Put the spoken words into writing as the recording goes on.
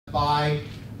by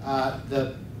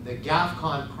the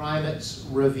GAFCON Primate's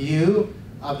review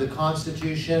of the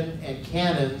Constitution and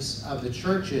canons of the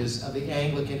churches of the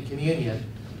Anglican Communion,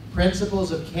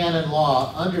 principles of canon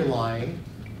law underlying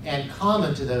and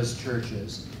common to those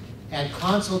churches, and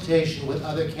consultation with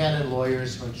other canon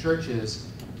lawyers from churches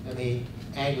in the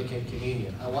Anglican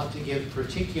Communion. I want to give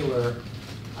particular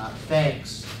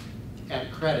thanks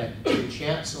and credit to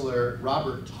Chancellor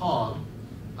Robert Tong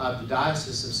of the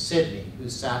Diocese of Sydney, who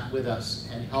sat with us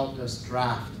and helped us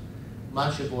draft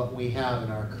much of what we have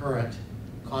in our current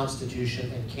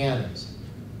Constitution and canons.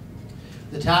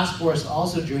 The task force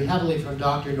also drew heavily from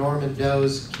Dr. Norman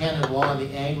Doe's Canon Law in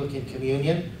the Anglican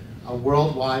Communion, a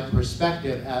worldwide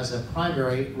perspective, as a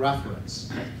primary reference.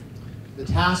 The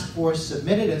task force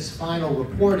submitted its final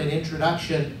report and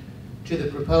introduction to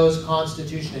the proposed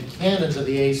Constitution and canons of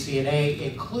the ACNA,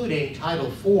 including Title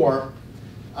IV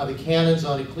of the Canons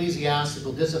on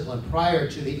Ecclesiastical Discipline, prior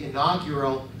to the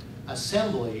inaugural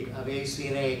assembly of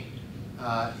ACNA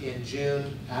in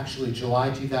June, actually July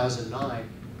 2009,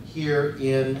 here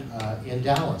in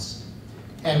Dallas.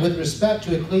 And with respect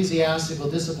to ecclesiastical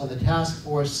discipline, the task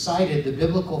force cited the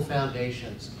biblical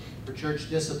foundations for church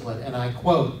discipline, and I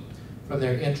quote from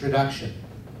their introduction: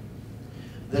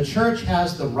 "The church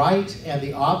has the right and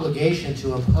the obligation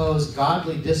to impose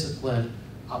godly discipline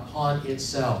upon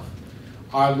itself.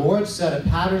 Our Lord set a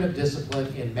pattern of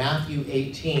discipline in Matthew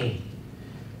 18.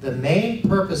 The main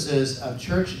purposes of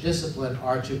church discipline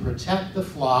are to protect the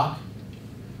flock,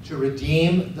 to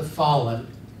redeem the fallen,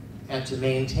 and to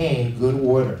maintain good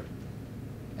order."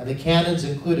 And the canons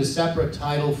include a separate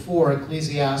Title IV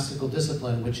ecclesiastical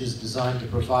discipline, which is designed to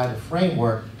provide a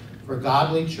framework for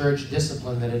godly church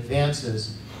discipline that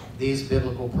advances these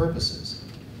biblical purposes.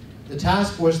 The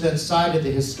task force then cited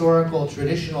the historical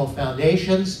traditional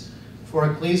foundations for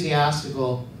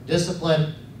ecclesiastical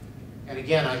discipline, and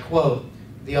again I quote,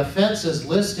 "The offenses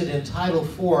listed in Title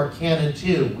IV, Canon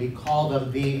 2, we call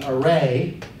them the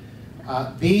array,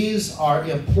 these are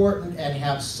important and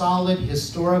have solid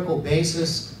historical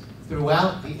basis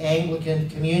throughout the Anglican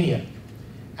Communion.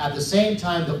 At the same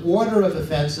time, the order of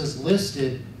offenses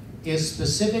listed is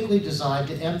specifically designed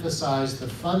to emphasize the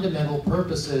fundamental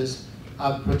purposes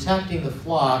of protecting the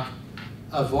flock,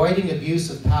 avoiding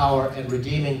abuse of power, and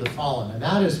redeeming the fallen." And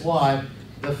that is why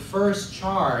the first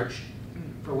charge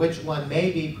for which one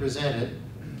may be presented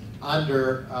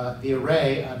under the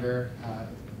array, under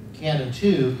Canon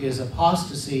 2, is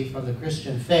apostasy from the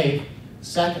Christian faith.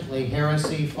 Secondly,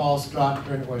 heresy, false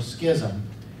doctrine, or schism.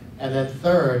 And then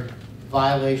third,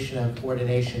 violation of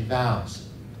ordination vows.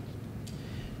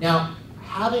 Now,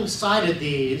 having cited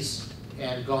these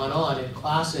and gone on in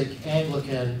classic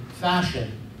Anglican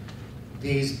fashion,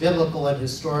 these biblical and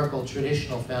historical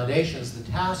traditional foundations, the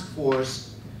task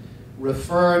force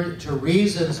referred to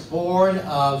reasons born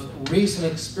of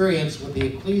recent experience with the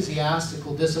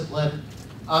ecclesiastical discipline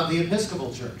of the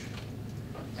Episcopal Church.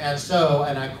 And so,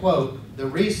 and I quote, "The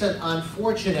recent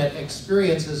unfortunate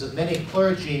experiences of many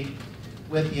clergy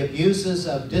with the abuses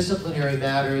of disciplinary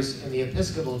matters in the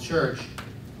Episcopal Church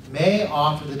may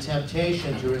offer the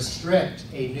temptation to restrict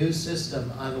a new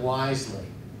system unwisely.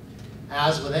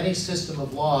 As with any system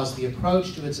of laws, the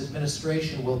approach to its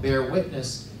administration will bear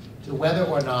witness to whether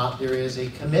or not there is a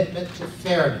commitment to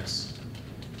fairness.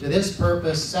 To this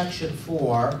purpose, Section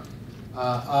 4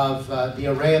 of the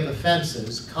array of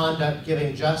offenses, conduct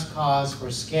giving just cause for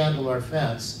scandal or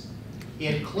offense,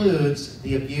 includes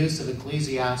the abuse of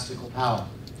ecclesiastical power."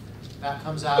 That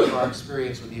comes out of our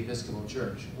experience with the Episcopal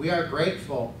Church. We are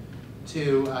grateful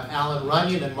to Alan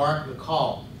Runyon and Mark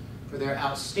McCall for their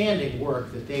outstanding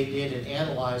work that they did in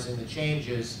analyzing the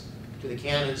changes to the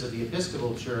canons of the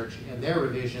Episcopal Church and their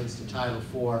revisions to Title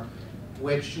IV,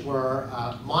 which were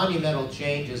monumental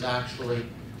changes actually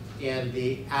in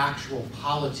the actual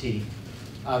polity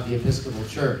of the Episcopal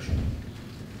Church.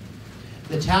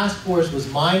 The task force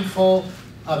was mindful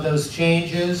of those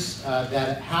changes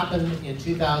that happened in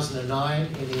 2009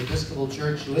 in the Episcopal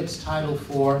Church to its Title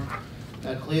IV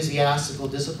ecclesiastical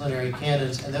disciplinary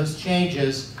canons, and those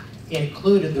changes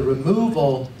included the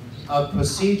removal of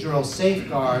procedural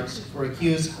safeguards for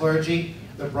accused clergy,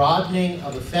 the broadening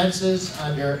of offenses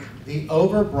under the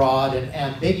overbroad and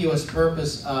ambiguous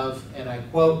purpose of, and I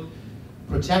quote,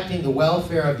 "protecting the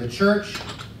welfare of the church,"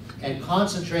 and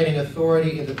concentrating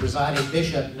authority in the presiding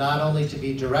bishop not only to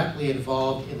be directly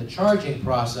involved in the charging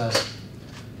process,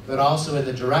 but also in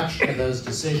the direction of those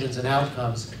decisions and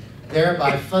outcomes,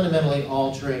 thereby fundamentally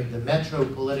altering the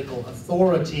metropolitical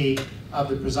authority of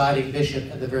the presiding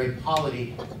bishop and the very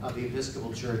polity of the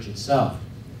Episcopal Church itself.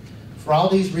 For all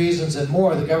these reasons and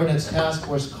more, the governance task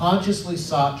force consciously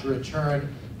sought to return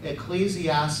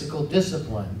ecclesiastical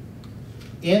discipline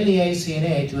in the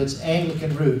ACNA to its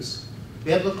Anglican roots,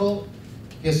 biblical,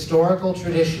 historical,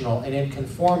 traditional, and in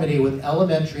conformity with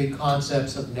elementary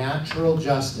concepts of natural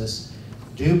justice,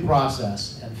 due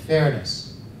process, and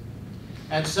fairness.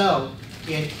 And so,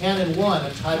 in Canon 1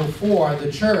 of Title 4,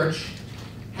 the Church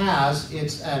has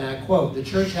its, and I quote, the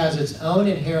Church has its own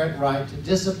inherent right to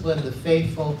discipline the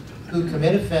faithful who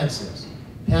commit offenses.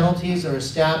 Penalties are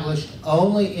established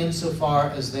only insofar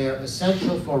as they are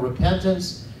essential for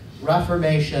repentance,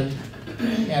 reformation,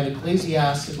 and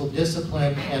ecclesiastical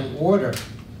discipline and order.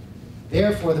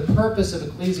 Therefore, the purpose of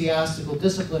ecclesiastical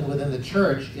discipline within the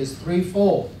Church is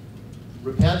threefold: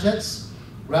 repentance,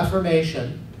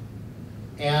 reformation,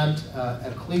 and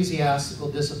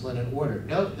ecclesiastical discipline and order.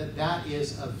 Note that that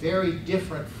is a very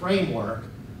different framework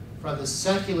from the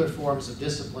secular forms of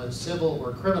discipline, civil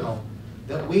or criminal,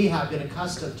 that we have been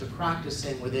accustomed to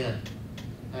practicing within,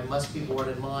 and must be borne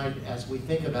in mind as we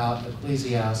think about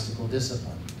ecclesiastical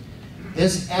discipline.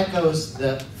 This echoes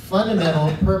the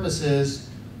fundamental purposes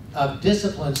of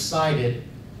discipline cited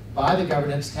by the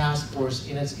Governance Task Force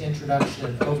in its introduction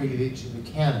and overview to the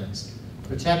canons: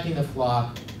 protecting the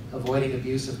flock, avoiding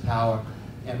abuse of power,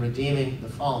 and redeeming the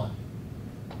fallen.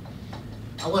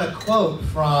 I want to quote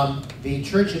from the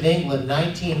Church of England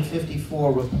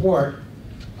 1954 report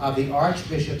of the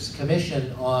Archbishop's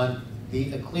Commission on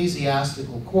the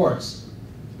Ecclesiastical Courts,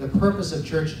 the purpose of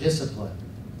church discipline,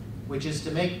 which is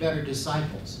to make better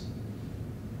disciples.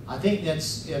 I think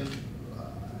that's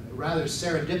rather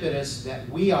serendipitous that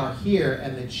we are here,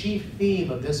 and the chief theme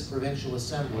of this provincial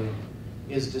assembly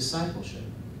is discipleship.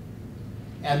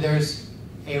 And there's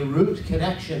a root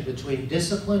connection between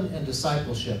discipline and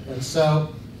discipleship. And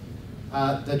so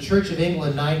the Church of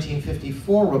England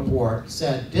 1954 report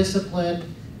said,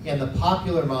 discipline in the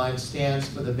popular mind stands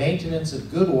for the maintenance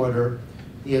of good order,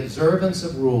 the observance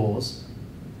of rules,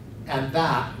 and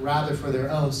that rather for their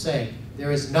own sake.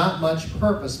 There is not much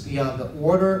purpose beyond the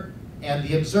order and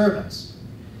the observance.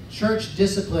 Church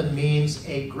discipline means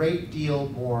a great deal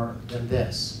more than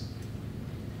this.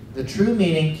 The true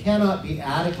meaning cannot be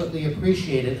adequately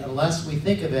appreciated unless we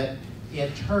think of it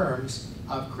in terms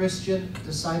of Christian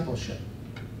discipleship.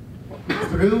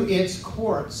 Through its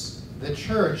courts, the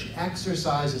Church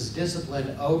exercises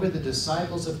discipline over the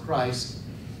disciples of Christ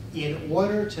in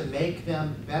order to make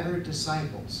them better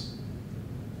disciples.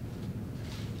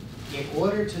 In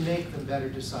order to make them better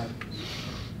disciples.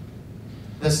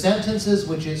 The sentences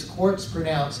which its courts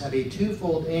pronounce have a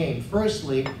twofold aim.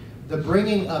 Firstly, the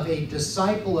bringing of a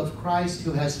disciple of Christ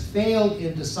who has failed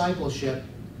in discipleship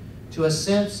to a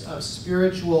sense of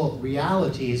spiritual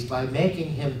realities by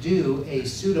making him do a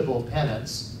suitable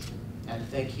penance. And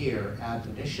think here,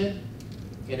 admonition,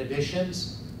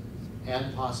 inhibitions,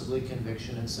 and possibly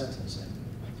conviction and sentencing.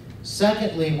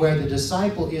 Secondly, where the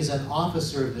disciple is an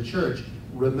officer of the church,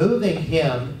 removing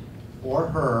him or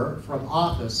her from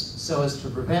office so as to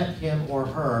prevent him or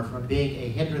her from being a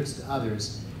hindrance to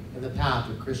others in the path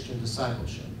of Christian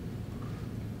discipleship.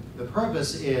 The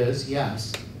purpose is,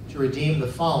 yes, to redeem the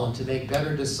fallen, to make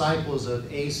better disciples of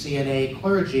ACNA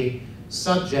clergy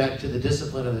subject to the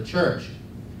discipline of the church.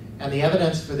 And the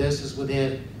evidence for this is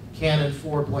within Canon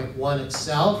 4.1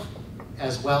 itself,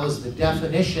 as well as the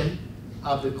definition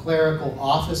of the clerical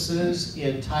offices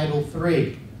in Title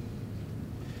 3.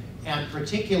 And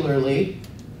particularly,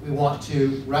 we want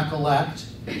to recollect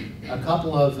a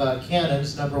couple of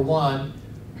canons. Number one,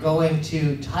 going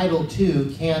to Title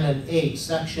 2, Canon 8,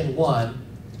 Section 1,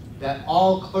 that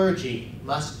all clergy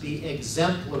must be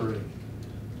exemplary.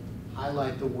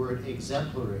 Highlight the word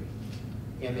exemplary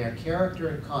in their character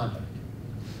and conduct.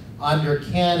 Under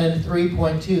Canon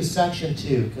 3.2, Section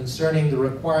 2, concerning the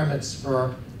requirements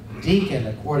for deacon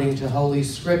according to Holy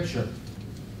Scripture,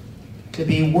 to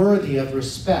be worthy of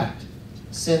respect,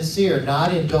 sincere,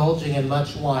 not indulging in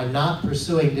much wine, not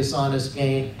pursuing dishonest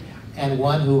gain, and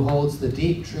one who holds the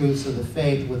deep truths of the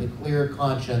faith with a clear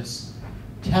conscience,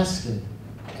 tested,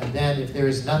 and then if there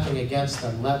is nothing against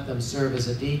them, let them serve as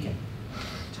a deacon.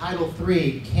 Title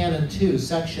 3, Canon 2,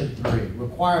 Section 3,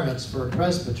 requirements for a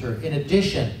presbyter, in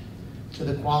addition to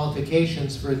the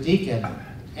qualifications for a deacon,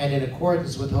 and in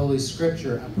accordance with Holy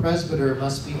Scripture, a presbyter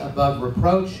must be above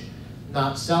reproach,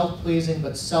 not self-pleasing,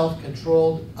 but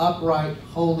self-controlled, upright,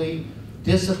 holy,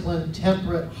 disciplined,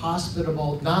 temperate,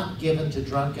 hospitable, not given to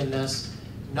drunkenness,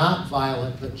 not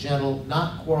violent, but gentle,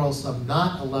 not quarrelsome,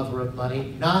 not a lover of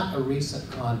money, not a recent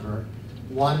convert,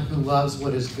 one who loves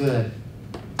what is good,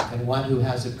 and one who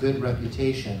has a good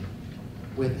reputation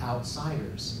with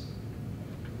outsiders.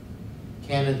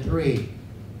 Canon 3,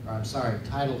 or I'm sorry,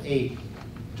 Title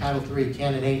 3,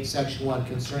 Canon 8, Section 1,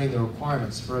 concerning the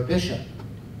requirements for a bishop.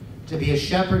 to be a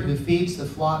shepherd who feeds the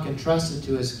flock entrusted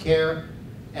to his care,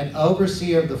 an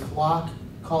overseer of the flock,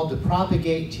 called to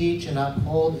propagate, teach, and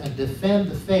uphold and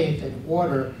defend the faith and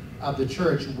order of the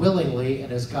church willingly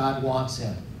and as God wants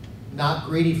him. Not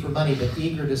greedy for money, but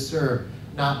eager to serve,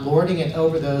 not lording it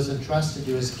over those entrusted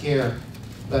to his care,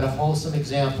 but a wholesome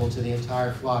example to the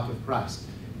entire flock of Christ.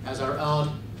 As our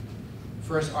own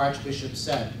first Archbishop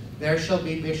said, there shall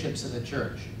be bishops in the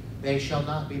church. They shall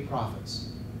not be prophets.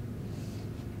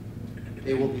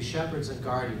 They will be shepherds and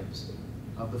guardians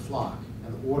of the flock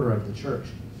and the order of the church.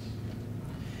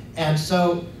 And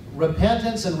so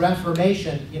repentance and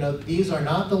reformation, these are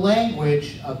not the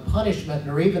language of punishment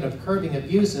nor even of curbing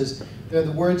abuses. They're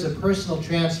the words of personal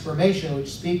transformation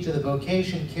which speak to the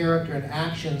vocation, character, and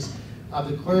actions of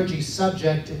the clergy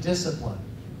subject to discipline.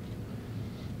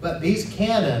 But these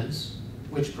canons,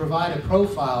 which provide a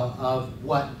profile of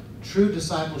what true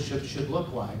discipleship should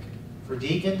look like for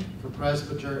deacon, for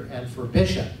presbyter, and for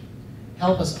bishop,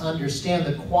 help us understand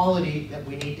the quality that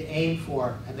we need to aim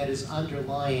for and that is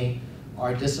underlying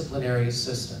our disciplinary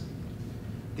system.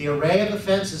 The array of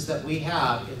offenses that we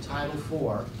have in Title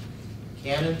IV,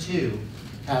 Canon 2,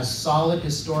 has solid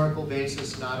historical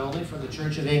basis not only from the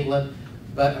Church of England,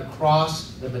 but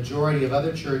across the majority of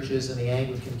other churches in the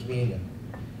Anglican Communion.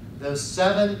 Those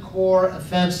 7 core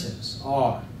offenses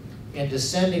are, in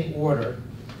descending order,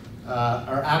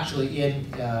 are actually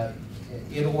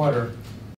in order,